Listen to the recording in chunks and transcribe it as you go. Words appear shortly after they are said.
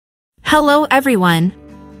Hello everyone!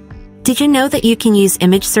 Did you know that you can use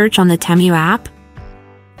image search on the Temu app?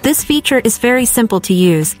 This feature is very simple to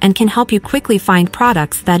use and can help you quickly find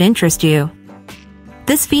products that interest you.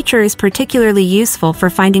 This feature is particularly useful for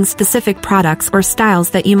finding specific products or styles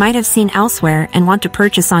that you might have seen elsewhere and want to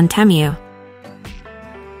purchase on Temu.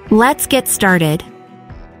 Let's get started.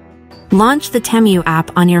 Launch the Temu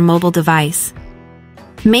app on your mobile device.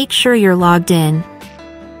 Make sure you're logged in.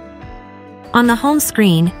 On the home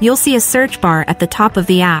screen, you'll see a search bar at the top of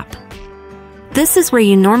the app. This is where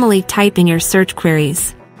you normally type in your search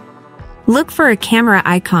queries. Look for a camera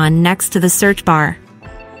icon next to the search bar.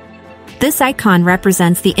 This icon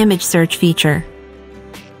represents the image search feature.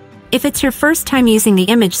 If it's your first time using the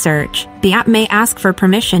image search, the app may ask for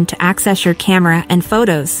permission to access your camera and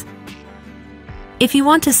photos. If you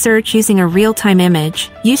want to search using a real-time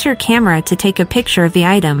image, use your camera to take a picture of the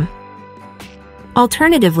item.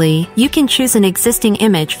 Alternatively, you can choose an existing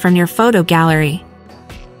image from your photo gallery.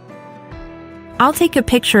 I'll take a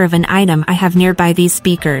picture of an item I have nearby these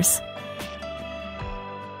speakers.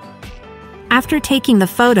 After taking the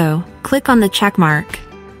photo, click on the check mark.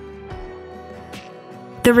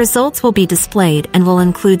 The results will be displayed and will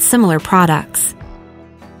include similar products.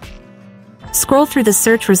 Scroll through the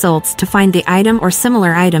search results to find the item or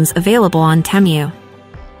similar items available on Temu.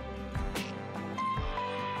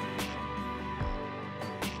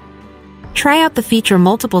 Try out the feature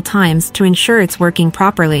multiple times to ensure it's working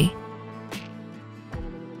properly.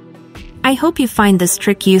 I hope you find this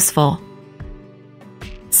trick useful.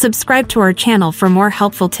 Subscribe to our channel for more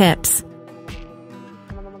helpful tips.